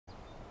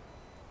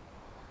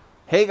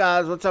Hey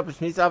guys, what's up? It's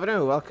me,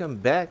 Salvador. Welcome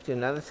back to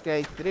another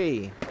Skate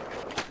 3.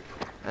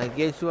 And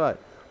guess what?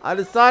 I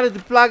decided to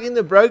plug in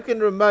the broken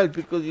remote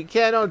because you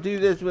cannot do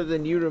this with a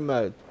new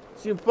remote.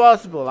 It's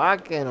impossible. I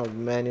cannot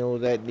manual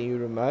that new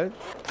remote.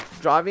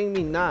 It's driving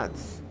me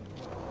nuts.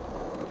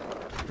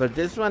 But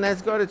this one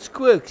has got its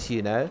quirks,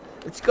 you know.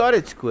 It's got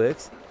its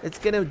quirks. It's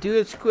going to do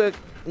its quirk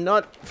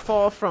not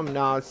far from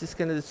now. It's just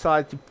going to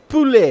decide to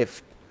pull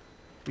left.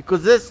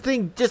 Because this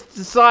thing just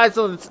decides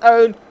on its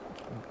own.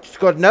 It's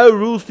got no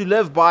rules to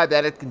live by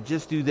that it can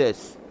just do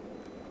this.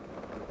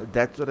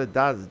 That's what it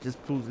does. It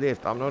just pulls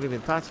left. I'm not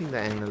even touching the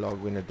analog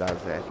when it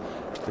does that.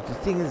 But the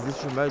thing is,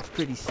 this remote's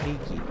pretty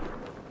sneaky.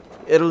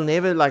 It'll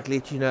never like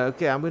let you know,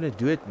 okay, I'm going to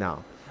do it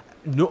now.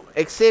 No,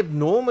 except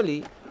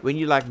normally when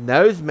you like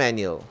nose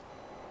manual,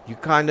 you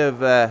kind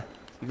of,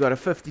 you got a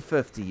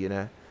 50-50, you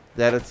know,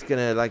 that it's going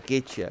to like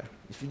get you.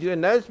 If you do a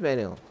nose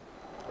manual,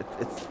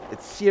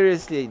 it's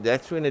seriously,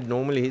 that's when it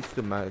normally hits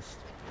the most.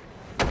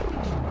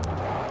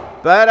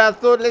 But I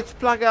thought let's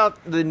plug out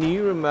the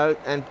new remote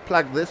and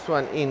plug this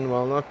one in.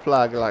 Well, not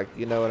plug, like,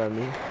 you know what I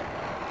mean.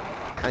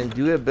 And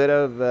do a bit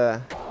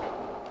of,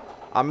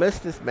 I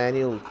missed this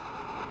manual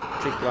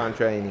trick line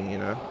training, you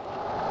know.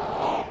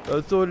 So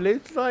I thought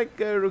let's like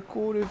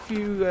record a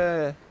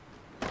few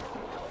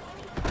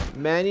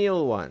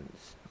manual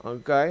ones,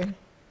 okay.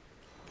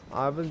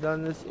 I haven't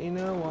done this in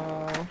a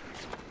while.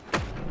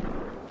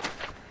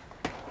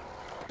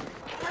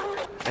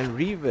 And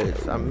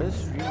reverts, I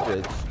miss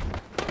reverts.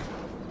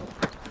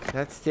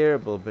 That's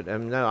terrible, but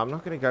no, I'm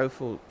not going to go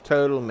for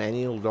total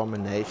manual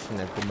domination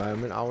at the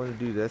moment. I want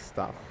to do this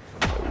stuff.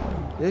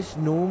 This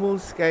normal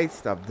skate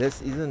stuff.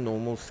 This isn't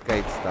normal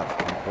skate stuff,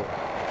 people.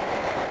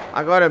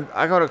 I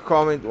got a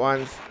comment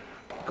once.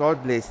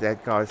 God bless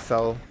that guy's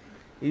soul.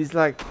 He's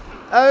like,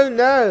 oh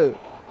no,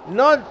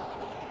 not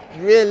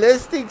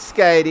realistic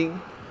skating.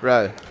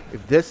 Bro,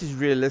 if this is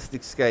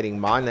realistic skating,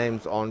 my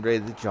name's Andre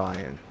the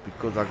Giant.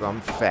 Because like,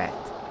 I'm fat.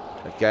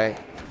 Okay?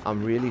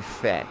 I'm really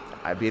fat.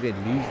 I better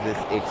lose this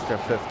extra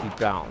 50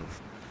 pounds.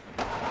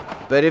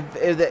 But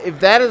if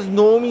that is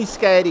normie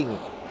skating,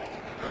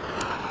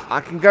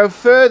 I can go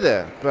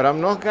further, but I'm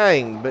not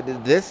going. But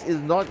this is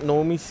not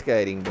normie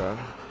skating, bro.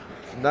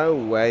 No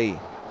way.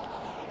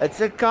 It's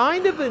a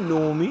kind of a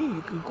normie.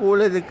 You can call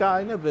it a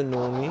kind of a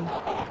normie.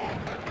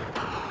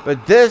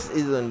 But this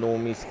is a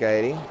normie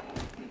skating.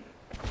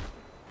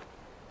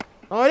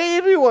 Not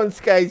everyone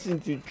skates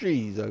into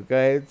trees,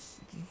 okay? It's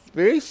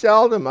very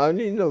seldom.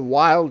 Only in the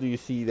wild you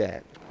see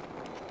that.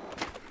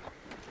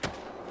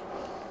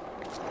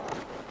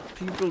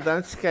 People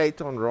don't skate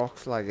on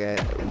rocks like that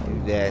and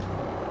do that.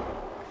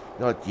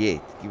 Not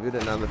yet. Give it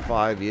another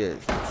 5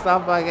 years.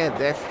 Stuff like that.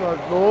 That's not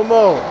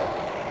normal.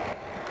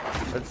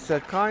 It's a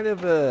kind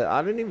of a...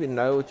 I don't even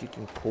know what you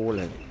can call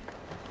it.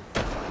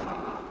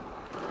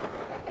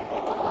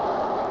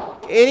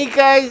 Any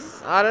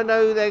case, I don't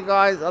know who that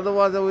guy is.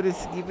 Otherwise, I would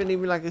have given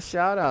him like a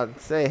shout out. And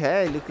say,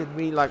 hey, look at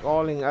me like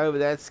alling over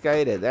that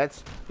skater.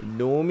 That's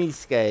normie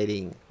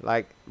skating.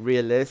 Like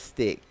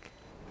realistic.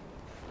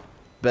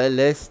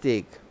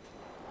 Ballistic.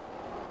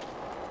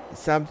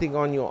 Something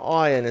on your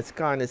eye and it's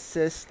kind of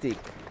cystic.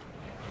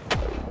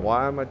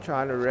 Why am I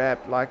trying to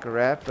rap like a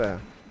rapper?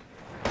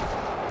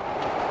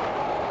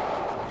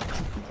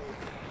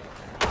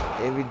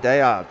 Every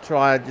day I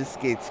try, it just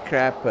gets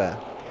crapper.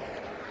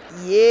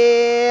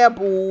 Yeah,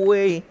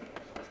 boy.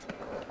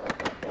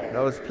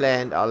 That was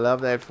planned. I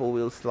love that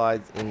four-wheel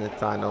slides in the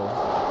tunnel.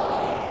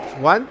 It's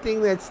one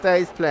thing that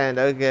stays planned.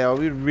 Okay, are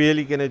we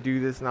really gonna do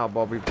this now,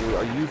 Bobby Boy?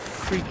 Are you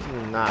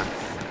freaking nuts?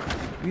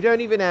 We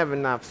don't even have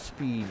enough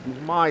speed. We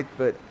might,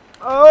 but...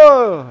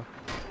 Oh!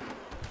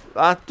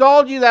 I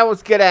told you that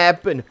was gonna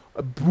happen.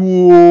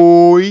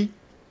 Boy!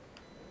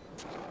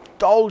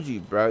 Told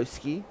you,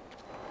 broski.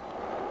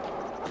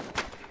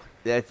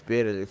 That's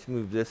better. Let's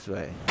move this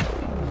way.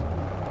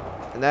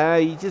 No,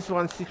 he just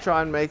wants to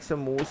try and make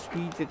some more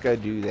speed to go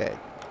do that.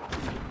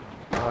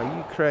 Oh,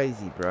 you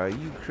crazy, bro.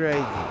 You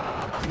crazy.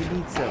 You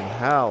need some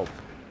help.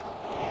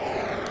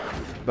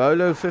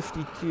 Bolo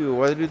 52,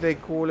 what do they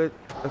call it?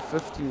 A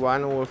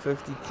 51 or a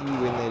 52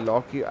 when they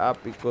lock you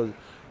up because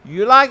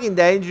you like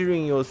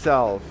endangering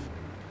yourself.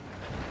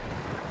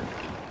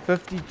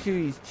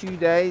 52 is 2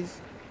 days.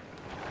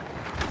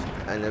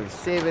 And a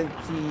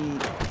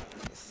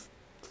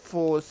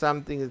 74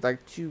 something is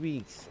like 2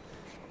 weeks.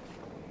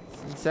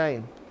 It's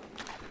insane.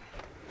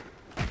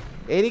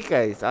 Any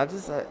case, I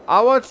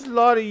watch a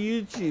lot of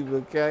YouTube,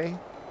 okay?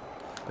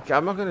 Okay,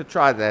 I'm not going to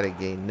try that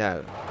again.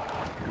 No.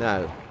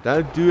 No.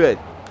 Don't do it.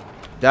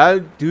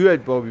 Don't do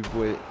it, Bobby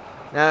Boy.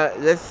 Now,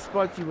 this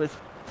spot you must...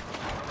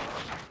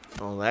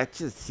 Oh, that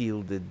just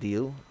sealed the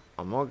deal.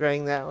 I'm not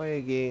going that way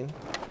again.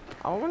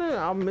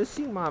 I'm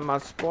missing my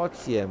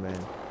spots here, man.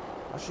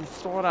 I should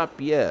start up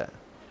here.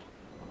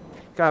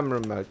 Come,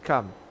 remote,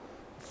 come.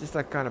 It's just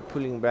like kind of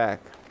pulling back.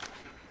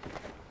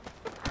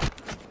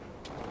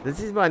 This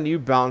is my new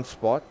bounce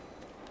spot.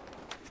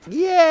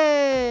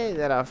 Yay!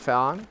 That I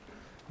found.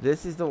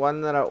 This is the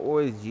one that I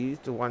always use.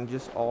 The one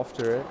just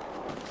after it.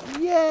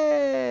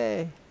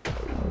 Yay!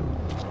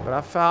 But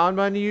I found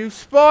my new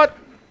spot.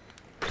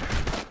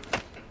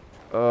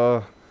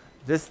 The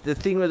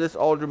thing with this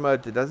old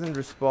remote, it doesn't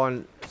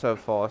respond so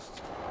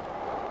fast.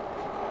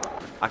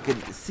 I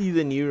can see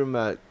the new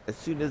remote as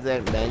soon as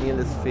that manual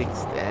is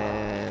fixed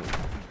and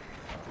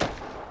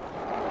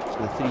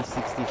the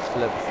 360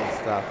 flips and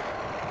stuff.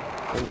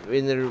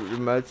 When the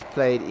remote's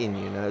played in,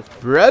 you know, it's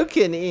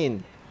broken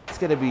in. It's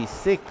gonna be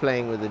sick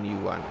playing with the new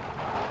one,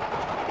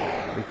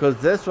 because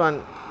this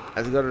one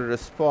has got a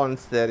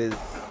response that is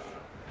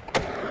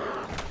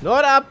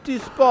not up to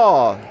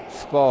par.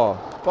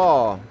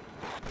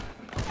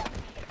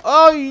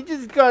 Oh, you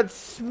just got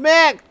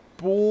smacked,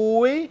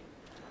 boy.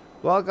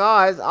 Well,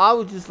 guys, I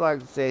would just like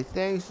to say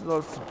thanks a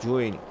lot for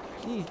joining.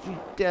 Please do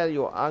tell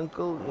your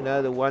uncle, you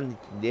know, the one that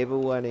you never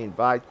want to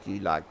invite to,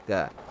 like,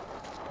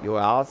 your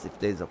house. If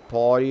there's a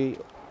party,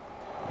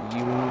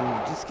 you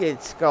just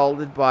get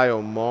scolded by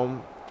your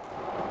mom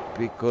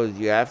because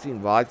you have to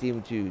invite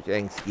him to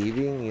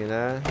Thanksgiving, you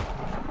know.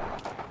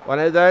 One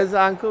of those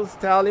uncles,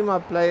 tell him I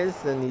play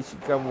this and he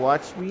should come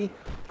watch me.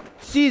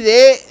 See,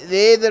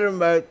 there the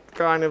remote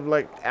kind of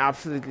like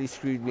absolutely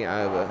screwed me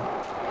over.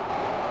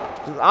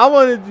 Because I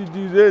wanted to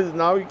do this,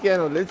 now we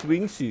cannot. Let's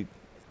wingsuit.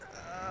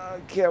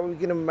 Okay, are we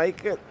gonna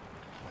make it?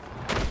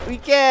 We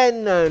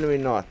can. No, we're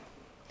not.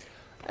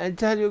 And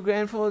tell your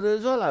grandfather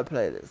as well I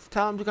play this.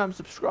 Tell him to come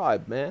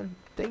subscribe, man.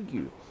 Thank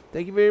you.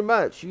 Thank you very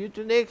much. See you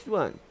to the next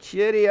one.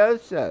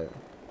 Cheerioso.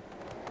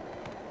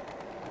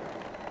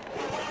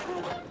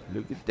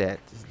 Look at that.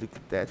 Just look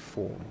at that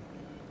form.